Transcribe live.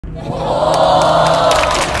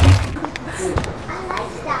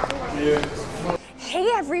Hey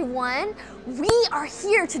everyone, we are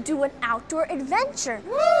here to do an outdoor adventure.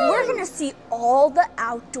 We're gonna see all the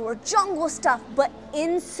outdoor jungle stuff, but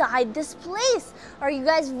inside this place. Are you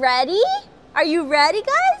guys ready? Are you ready,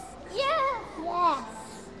 guys? Yeah. Yes.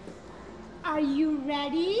 Are you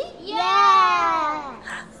ready? Yeah.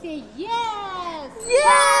 Say yes.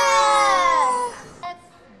 Yeah! Let's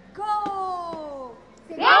go.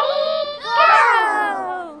 Say Go!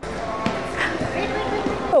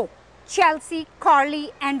 So, Chelsea,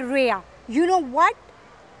 Carly, and Rhea. You know what?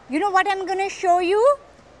 You know what I'm gonna show you?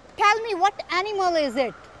 Tell me, what animal is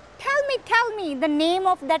it? Tell me the name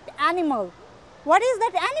of that animal. What is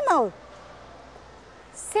that animal?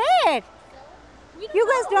 Say it. You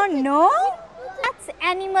guys don't know? That's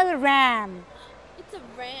animal ram. It's a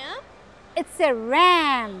ram? It's a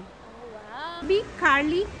ram. Oh wow. Be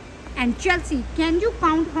Carly and Chelsea, can you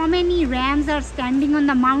count how many rams are standing on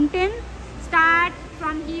the mountain? Start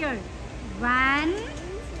from here. 1,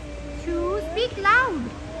 2, speak loud.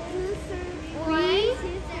 3,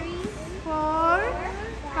 4,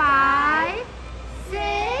 5, 6,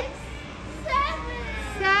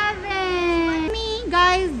 7. Me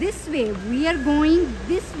guys, this way. We are going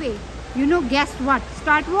this way. You know, guess what?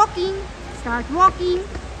 Start walking. Start walking.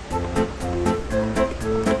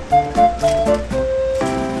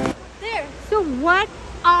 There. So what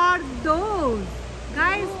are those?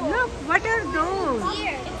 Guys, look, what are those?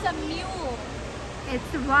 Here. It's a mule.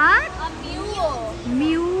 It's what? A mule.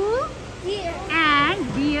 Mule Here.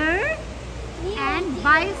 and deer and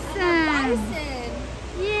bison. Bison.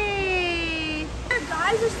 Yay!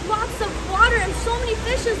 Guys, there's lots of water and so many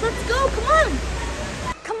fishes. Let's go. Come on.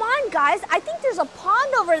 Come on, guys. I think there's a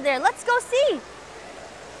pond over there. Let's go see.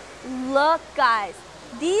 Look, guys.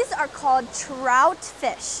 These are called trout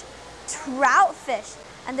fish. Trout fish.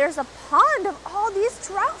 And there's a pond of all these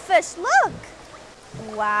trout fish. Look.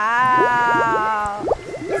 Wow.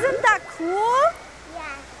 Isn't that cool?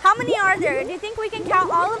 Yeah. How many are there? Do you think we can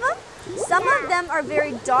count all of them? Some of them are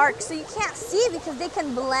very dark, so you can't see because they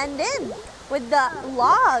can blend in with the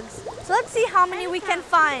logs. So let's see how many we can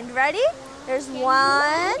find. Ready? There's 1, 2. So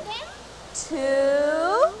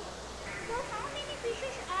how many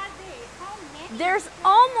fishes are there? How many? There's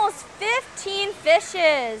almost 15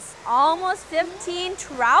 fishes. Almost 15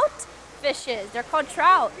 trout fishes. They're called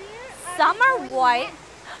trout. Some are white.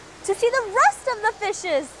 To see the rest of the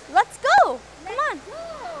fishes, let's go. Come on.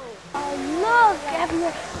 Oh, look,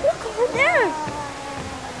 everywhere. Look over there.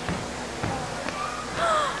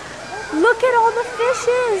 Look at all the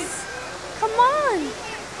fishes. Come on.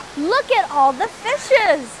 Look at all the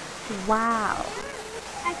fishes. Wow.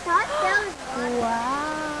 I thought that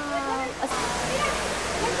Wow.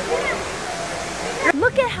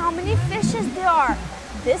 Look at how many fishes there are.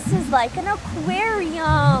 This is like an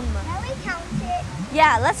aquarium. Can we count it?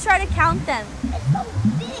 Yeah, let's try to count them. It's so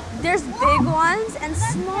big. There's big ones and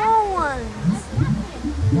small ones.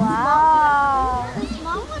 Wow. The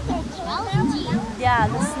small ones are challenging. Yeah,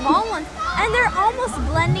 the small ones. And they're almost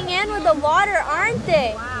blending in with the water, aren't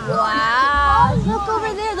they? Wow. Look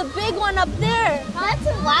over there, the big one up there. That's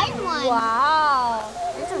a wide one. Wow.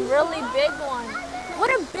 It's a really big one. What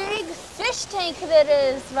a big fish tank that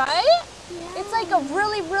is, right? Yeah. It's like a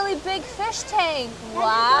really, really big fish tank.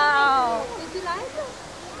 Wow. Did you like it?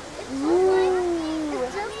 Ooh.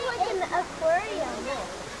 It's just like an aquarium.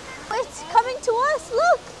 It's coming to us,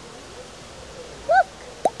 look. Look.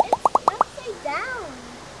 It's upside down.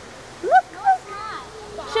 Look. No, it's not.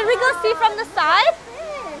 Should we go see from the side?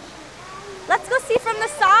 Fish. Let's go see from the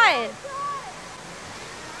side.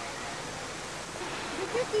 Did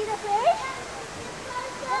you see the fish?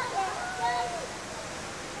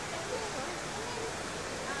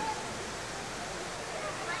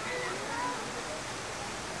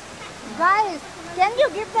 Guys, can you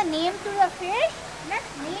give the name to the fish?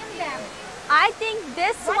 Let's name them. I think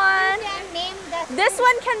this What one, we can name the this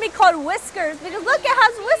one can be called Whiskers because look, it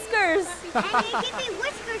has whiskers. And you give me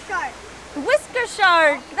whisker shark. Whisker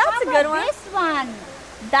Shark. That's How a good about one. This one.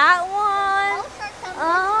 That one. All sharks have Um,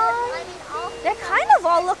 whiskers. All They kind of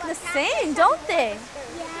all look the same, don't they?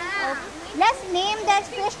 yeah. Let's name that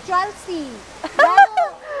fish Chelsea.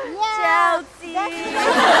 Chelsea. Chelsea.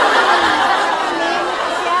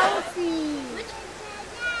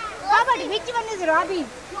 How about which one is Robbie?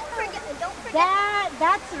 Don't forget.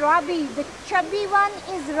 That's Robbie. The chubby one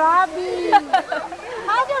is Robbie.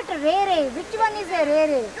 How about ReyRey? Which one is a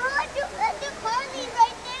ReyRey? Let's do Carly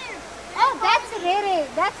right there. Oh, that's ReyRey.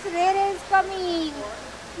 That's ReyRey is coming.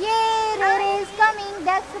 Yay, ReyRey is coming.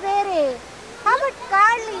 That's ReyRey. How about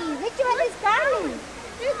Carly? Which one is Carly?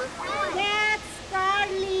 There's a fish. That's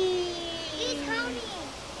Carly. He's coming.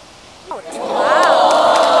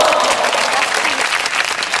 Wow.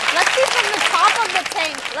 Let's see from the top of the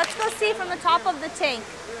tank. Let's go see from the top of the tank.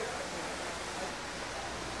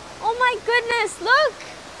 Oh my goodness, look.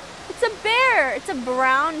 It's a bear. It's a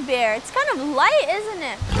brown bear. It's kind of light, isn't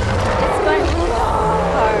it? It's going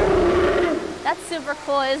hard. That's super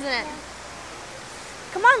cool, isn't it?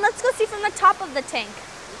 Come on, let's go see from the top of the tank.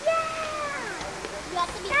 Yeah. You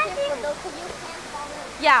have to be careful though, because you can't fall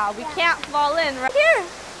in. Yeah, we can't fall in. Right here.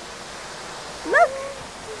 Look.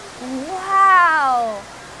 Wow.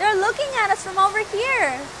 They're looking at us from over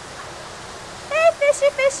here. Hey, fishy,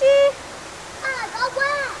 fishy. Go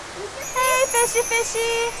back. Hey, fishy,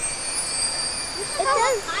 fishy. It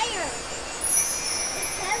says higher. It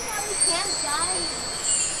says that we can't die.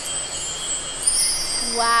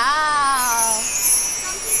 Wow.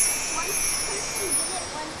 One person did it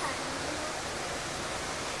one time.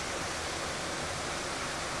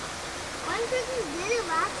 One person did it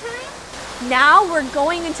last time. Now we're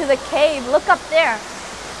going into the cave. Look up there.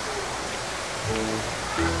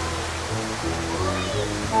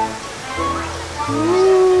 Ooh.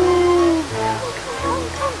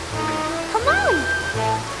 Come on.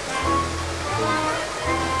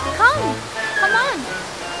 Come on.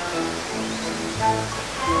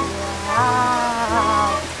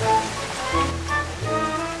 Wow.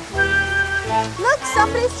 Look,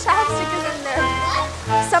 somebody's chapstick is in there.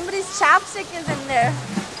 What? Somebody's chapstick is in there.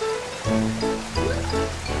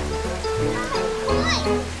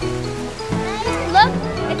 Look,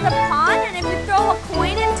 it's a pond, and if you throw a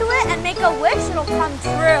coin into it and make a wish, it'll come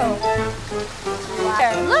true.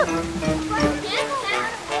 Wow. Look,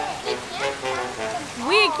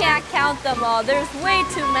 we can't count them all. There's way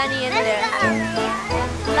too many in there.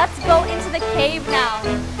 Let's go into the cave now.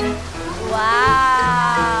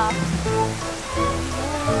 Wow.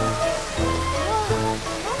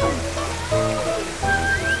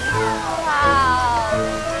 Wow.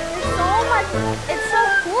 There's so much. It's so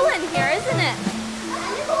cool in here, isn't it?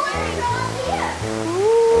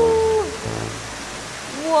 Ooh.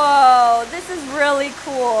 Whoa, this is really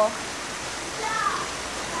cool.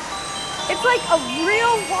 It's like a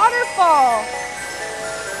real waterfall.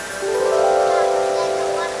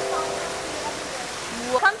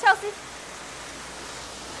 Come, Chelsea.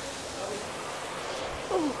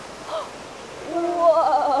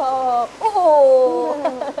 Whoa. Oh.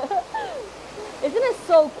 Isn't it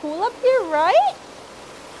so cool up here, right?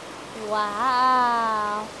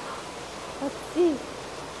 Wow. Let's see.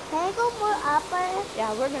 Can I go more up?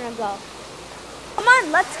 Yeah, we're gonna go. Come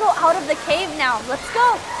on, let's go out of the cave now. Let's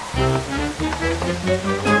go.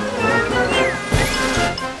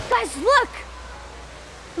 Guys, look.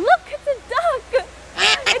 Look, it's a duck.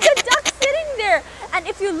 It's a duck sitting there. And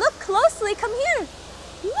if you look closely, come here.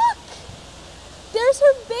 Look. There's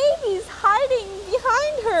her babies hiding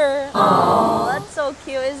behind her. Oh, that's so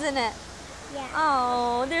cute, isn't it? Yeah.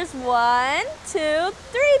 Oh, there's 1, 2,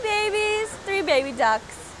 3 babies. 3 baby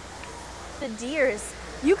ducks. The deers.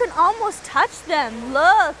 You can almost touch them.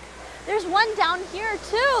 Look. There's one down here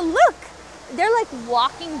too. Look. They're like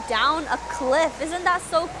walking down a cliff. Isn't that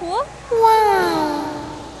so cool? Wow.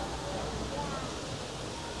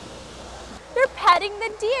 They're petting the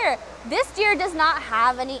deer. This deer does not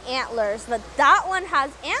have any antlers, but that one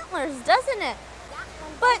has antlers, doesn't it?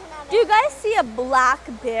 But do you guys see a black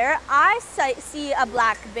bear? I see a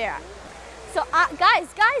black bear. So guys,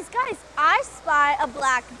 I spy a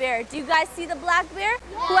black bear. Do you guys see the black bear?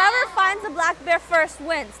 Yeah. Whoever finds the black bear first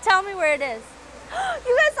wins. Tell me where it is.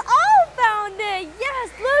 You guys all found it.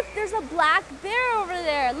 Yes, look, there's a black bear over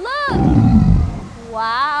there. Look.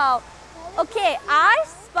 Wow. Okay, I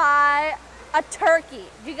spy a turkey.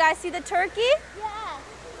 Do you guys see the turkey?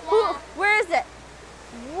 Yeah. Where is it?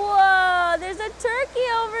 Whoa, there's a turkey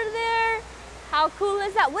over there. How cool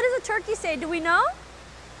is that? What does a turkey say? Do we know?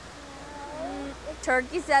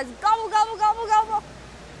 Turkey says, gobble, gobble, gobble, gobble.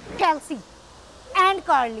 Chelsea and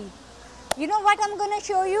Carly, you know what I'm going to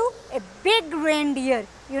show you? A big reindeer.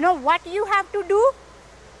 You know what you have to do?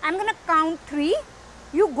 I'm going to count 3.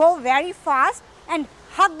 You go very fast and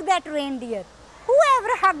hug that reindeer.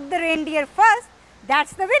 Whoever hugged the reindeer first,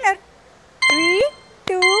 that's the winner. 3,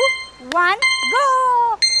 2, 1,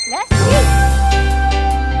 go! Let's see.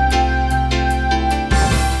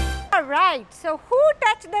 All right, so who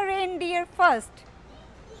touched the reindeer first?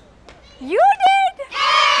 You did?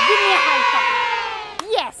 Give me a high five.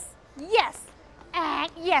 Yes, yes,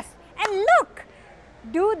 and yes. And look,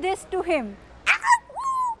 do this to him.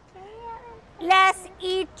 Let's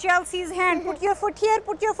eat Chelsea's hand. Put your foot here,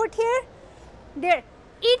 put your foot here. There.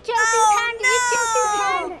 Eat Chelsea's hand, eat Chelsea's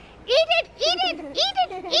hand. Eat it, eat it, eat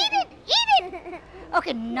it, eat it, eat it.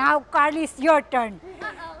 Okay, now Carly, it's your turn.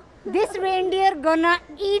 This reindeer gonna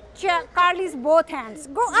eat Carly's both hands.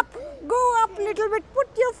 Go up little bit.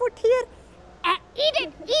 Put your foot here and eat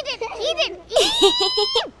it.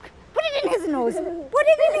 Put it in his nose. Put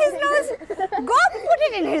it in his nose. Go put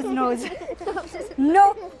it in his nose.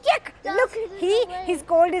 No, check. Look, his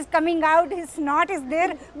cold is coming out. His snot is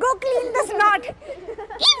there. Go clean the snot.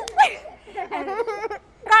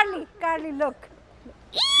 Carly, look.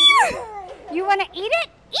 You wanna eat it?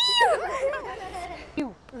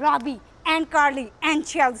 You, Robbie and Carly and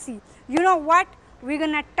Chelsea. You know what? We're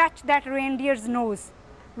gonna touch that reindeer's nose.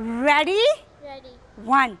 Ready? Ready.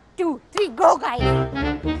 1, 2, 3, go guys.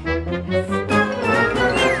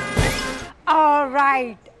 All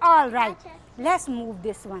right. Let's move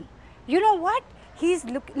this one. You know what?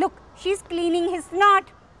 Look, she's cleaning his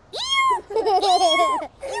snot.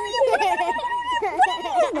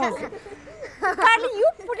 Carly, you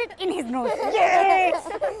put it in his nose. Yes.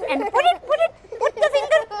 And put the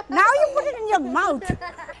finger. Now you put it in your mouth.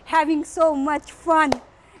 Having so much fun.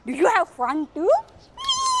 Do you have fun too?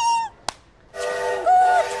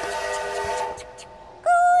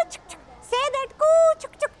 Say that.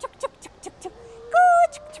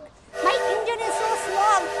 My engine is so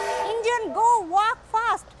small. Engine, go walk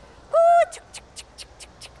fast.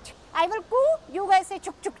 I will coo. You guys say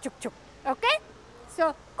chuk chuk chuk chuk. Okay?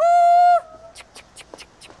 So coo.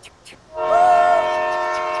 Come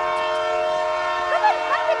on,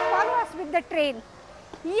 follow us with the train.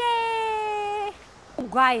 Yay!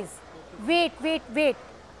 Guys, wait.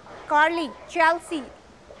 Carly, Chelsea,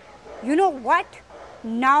 you know what?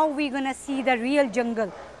 Now we're gonna see the real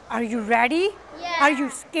jungle. Are you ready? Yeah. Are you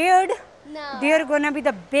scared? No. They're gonna be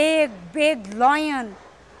the big lion.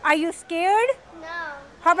 Are you scared? No.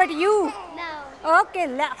 How about you? No. Okay,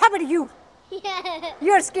 how about you? Yeah.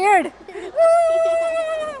 You're scared?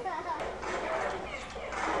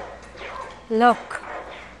 Look,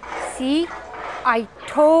 see, I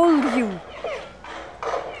told you.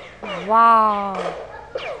 Wow.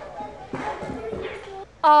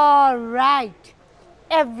 All right,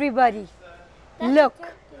 everybody, look,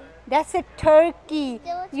 that's a turkey.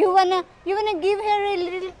 You wanna give her a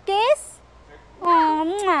little kiss? Oh,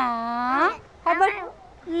 mwah. How about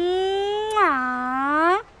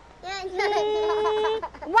mwah?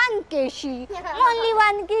 One kissy, only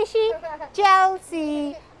one kissy.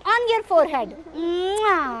 Chelsea, on your forehead.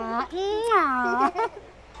 Mwah, mwah.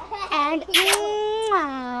 And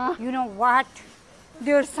mwah. You know what?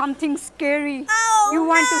 There's something scary. Oh, you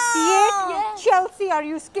want to see it? Yes. Chelsea, are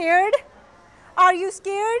you scared? Are you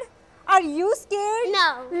scared? Are you scared?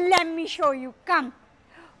 No. Let me show you. Come.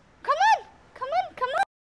 Come on.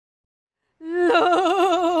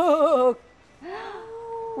 Look.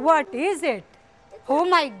 What is it? Oh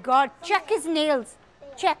my God. Check his nails.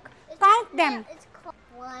 Check. Count them. It's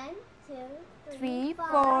 1, 2, 3,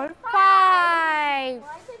 4, 5.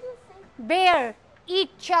 Bear,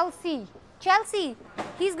 eat Chelsea. Chelsea,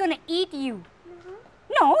 he's gonna eat you.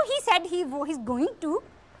 No, he said he's going to.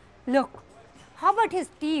 Look, how about his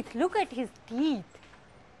teeth? Look at his teeth.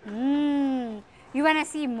 You wanna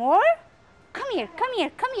see more? Come here.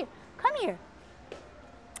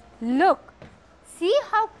 Look, see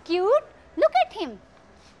how cute? Look at him.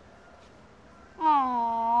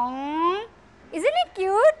 Aww, isn't it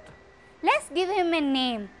cute? Let's give him a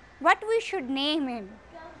name. What we should name him?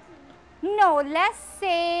 No, let's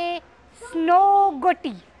say Snow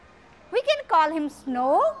Goatee. We can call him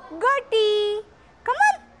Snow Goatee. Come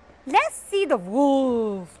on, let's see the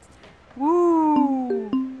wolf. Woo.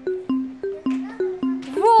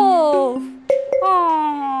 Wolf.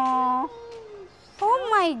 Aww. Oh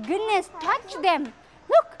my goodness, touch them.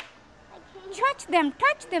 Look, touch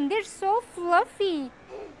them. They're so fluffy.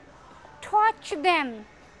 Touch them.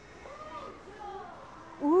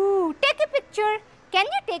 Ooh, take a picture. Can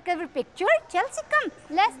you take a picture? Chelsea, come.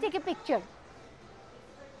 Let's take a picture.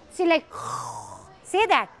 See, like, say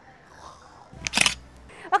that.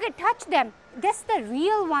 Okay, touch them. That's the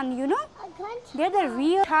real one, you know. They're the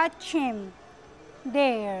real. Touch him.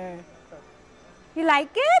 There. You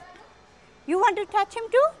like it? You want to touch him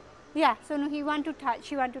too? Yeah. So no, she want to touch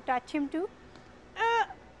him too.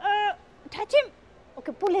 Touch him.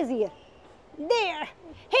 Okay, pull his ear. There.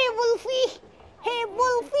 Hey, Wolfie. Hey,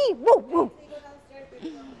 Wolfie. Woo, woo.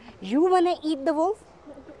 You wanna eat the wolf?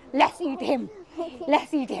 Let's eat him.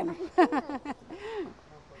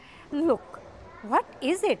 Look, what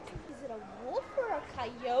is it? Is it a wolf or a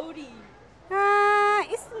coyote?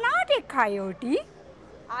 It's not a coyote.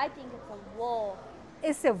 I think it's a wolf.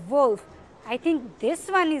 It's a wolf. I think this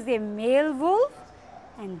one is a male wolf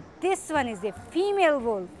and this one is a female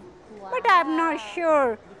wolf. But I'm not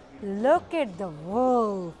sure. Look at the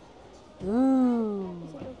wolf. Ooh.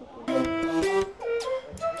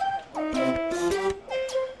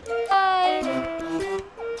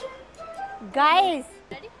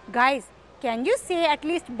 Guys, can you say at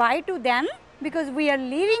least bye to them? Because we are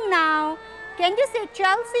leaving now. Can you say,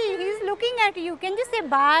 Chelsea, he's looking at you. Can you say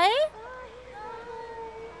bye?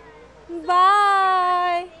 Bye.